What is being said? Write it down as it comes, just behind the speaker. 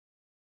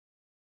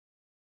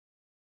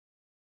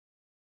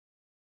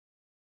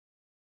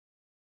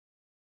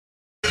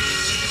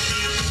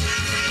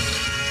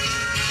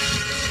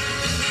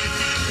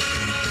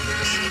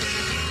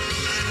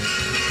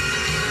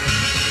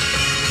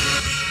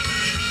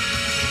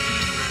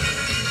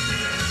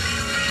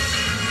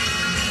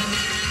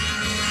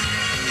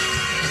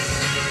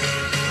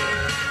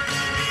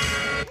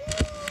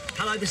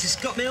this is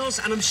Scott Mills,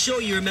 and I'm sure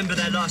you remember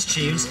their last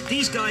tunes.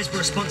 These guys were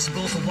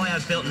responsible for why I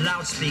built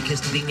loudspeakers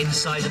to the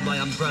inside of my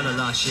umbrella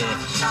last year.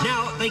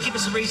 Now, they give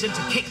us a reason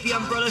to kick the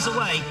umbrellas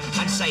away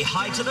and say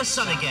hi to the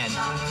sun again.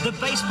 The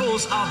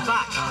baseballs are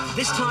back,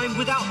 this time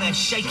without their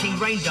shaking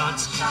rain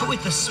dance, but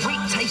with the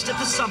sweet taste of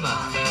the summer.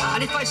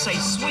 And if I say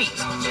sweet,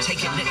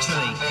 take it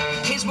literally.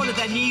 Here's one of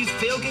their new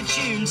feel-good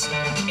tunes.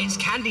 It's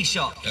Candy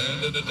Shop.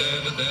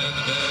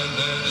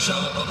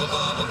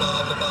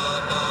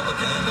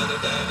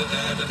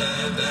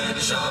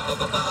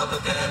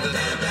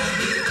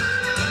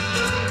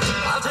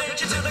 I'll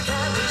take you to the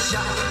candy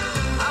shop.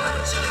 I'll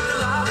let you lick the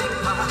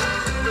lollipop.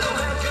 Go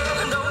ahead, girl,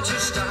 and don't you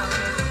stop.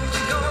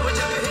 Keep going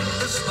till you hit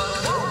the spot.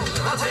 Whoa.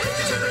 I'll take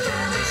you to the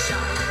candy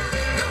shop.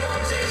 You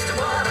won't taste of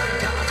what I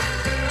got.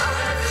 I'll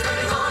have you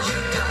spending all you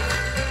got.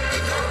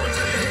 Keep going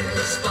till you hit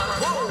the spot.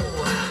 Whoa.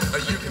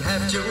 You can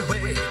have it your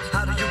way.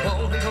 How do you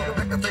want it? Gonna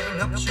back the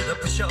thing up, shoot up,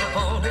 push up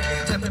on it.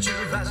 Temperature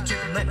rising to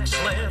the next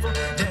level.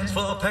 Dance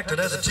floor packed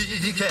as a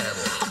tea kettle.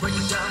 I'll break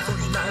it down for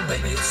you now,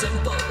 baby, it's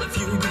simple. If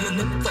you be an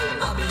info,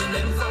 I'll be an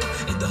info.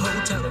 In the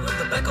hotel or in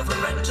the back of a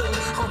rental,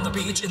 on the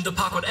beach, in the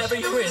park, whatever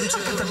you're into.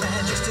 I got the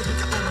magic stick, I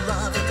got the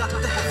love, you got to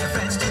have your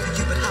friends, Stevie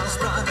Cupid house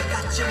brother. I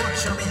got you, wanna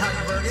show me how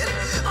you work it?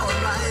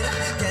 Alright,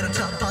 get on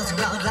top, bouncing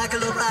around like a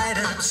low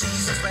rider. I'm a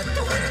seasoned sweat,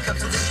 but when it comes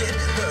to this shit,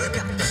 work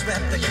out the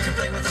sweat, that you can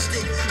play with a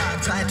stick.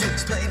 I'm trying to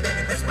explain,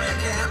 baby, best way I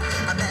can.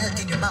 I'm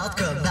melting your mouth,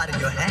 girl, not in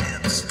your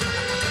hands.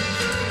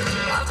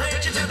 I'll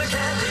take you to the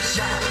candy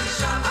shop.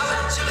 I'll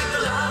let you lick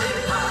the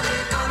lollipop.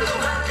 Go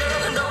ahead,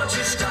 girl, and don't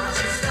you stop.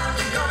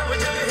 Keep going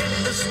till you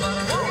hit the spot.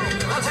 Whoa.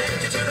 I'll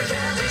take you to the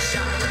candy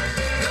shop.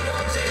 You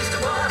won't taste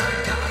of what I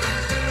got.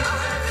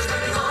 I'll have you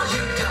spending all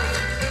you got.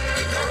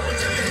 Keep going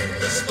till you hit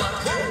the spot.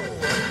 Whoa.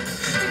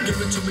 Give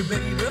it to me,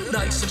 baby,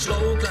 nice and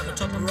slow. Climb on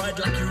top and ride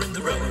like you're in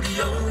the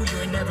rodeo. You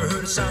ain't never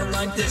heard a sound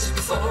like this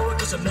before,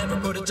 cause I've never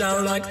put it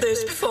down like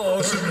this before.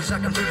 As soon as I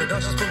come through the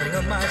door, she's pulling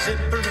on my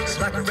zipper. It's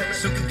like a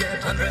race who can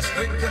get undressed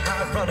quicker.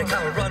 How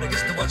ironic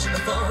is the watching the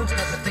phones.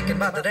 I've been thinking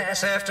about that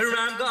ass after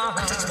I'm gone.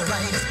 I touch the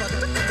right spot at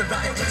the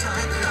right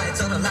time.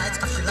 Lights on the lights,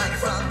 I feel like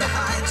from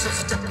behind. So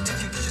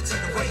seductive, you should see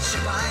the way she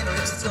whine. Or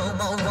it's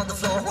slow-mo on the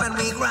floor when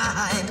we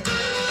grind.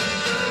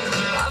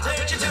 I'll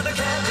take you to the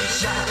candy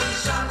shop.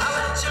 I'll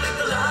let you lick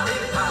the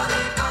lollipop.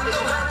 Go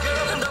ahead,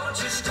 girl, and don't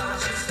you stop.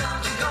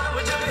 Keep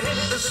going till you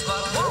hit the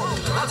spot. Whoa.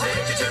 I'll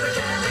take you to the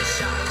candy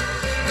shop.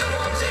 You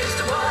won't taste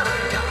of what I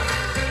got.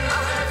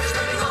 I'll have you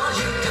spending all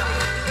you got.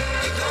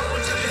 Keep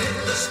going till you hit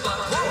the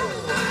spot. Whoa.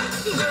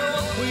 Girl,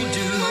 what we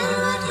do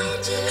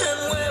and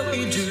where we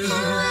do,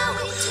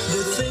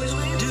 the things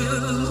we do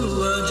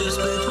are just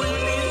between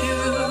me and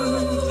you.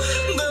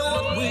 Girl,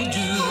 what we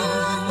do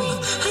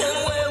and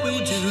where we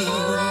do,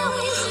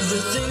 the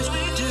things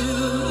we do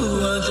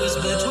are just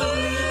between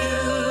me and you.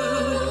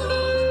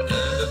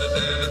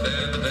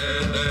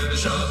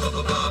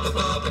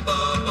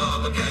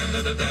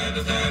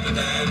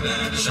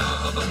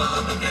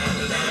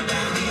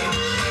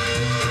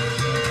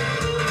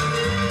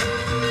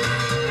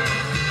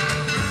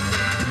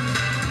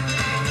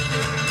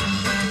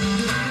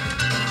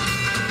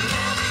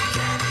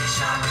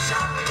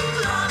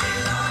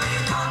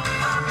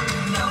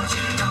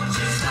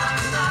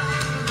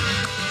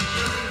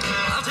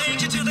 I'll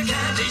take you to the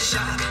candy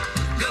shop.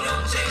 Go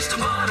on, taste of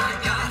what I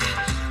got.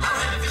 I'll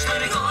have you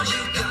spending all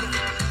you got.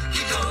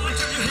 Keep going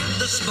till you hit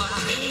the spot.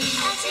 I'll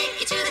take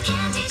you to the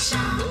candy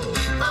shop.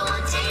 For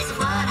one taste of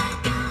what I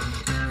got.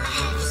 I'll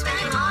have you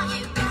spending all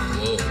you got.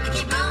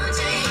 Keep going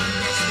till you hit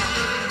the spot.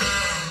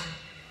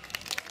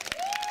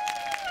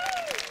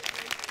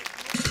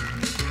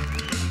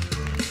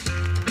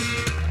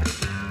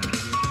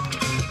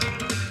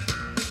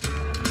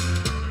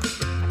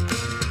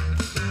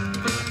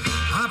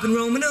 I've been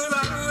roaming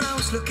around, I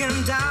was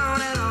looking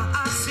down and all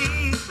I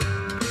see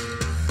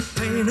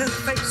painted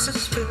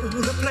faces fill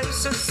the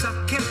places I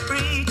can't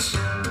reach.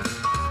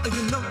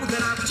 You know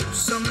that I could use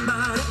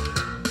somebody.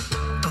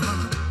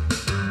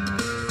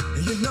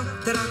 You know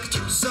that I could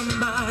use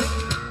somebody.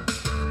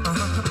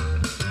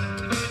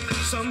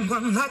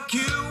 Someone like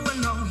you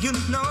and all you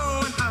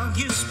know and how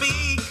you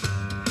speak.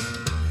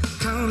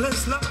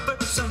 Countless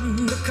lovers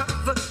under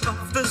cover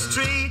of the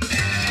street.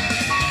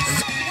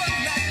 Someone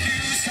like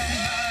you,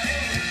 somebody.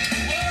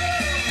 Whoa.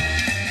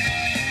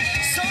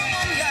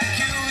 Someone like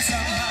you,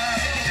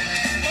 somebody.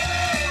 Whoa.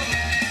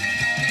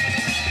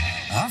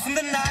 Off in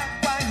the night,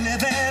 why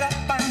live it up?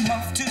 I'm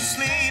off to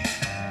sleep.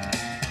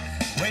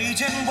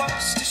 Waging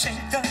wars to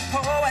shake the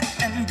poet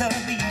and the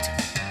beat.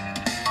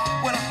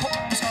 Well, I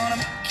hope it's gonna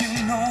make you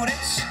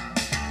notice.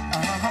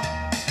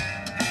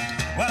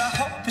 Well, I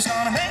hope it's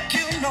gonna make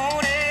you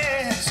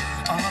notice.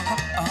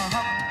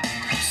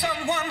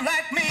 Someone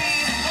like me.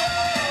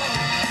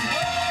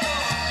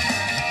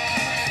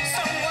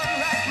 Someone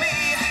like me.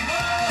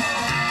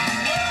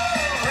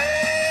 Well,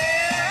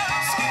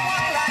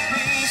 someone like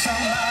me,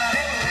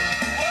 somebody.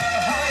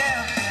 Oh yeah.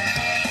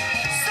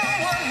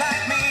 Someone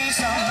like me,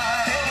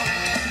 somebody.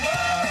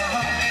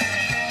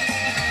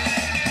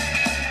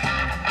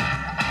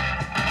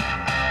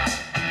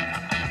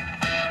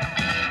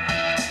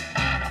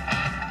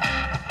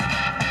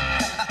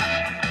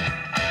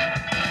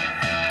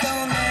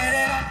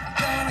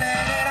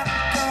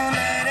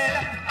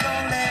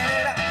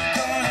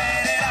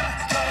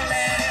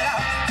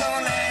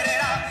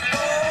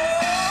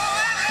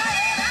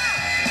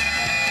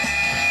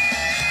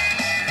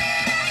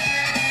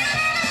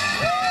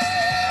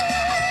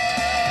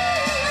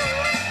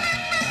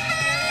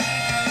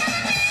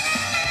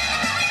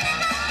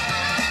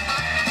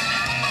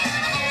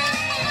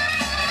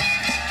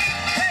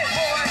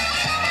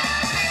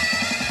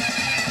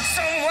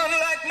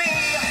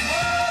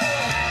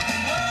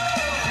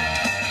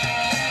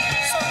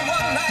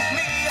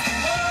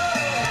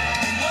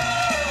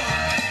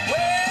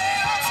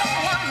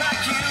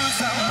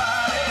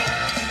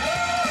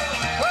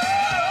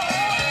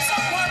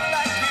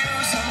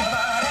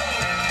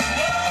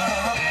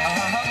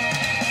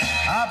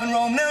 I've been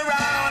roaming around,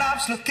 I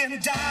was looking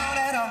down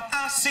at all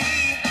I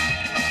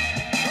see.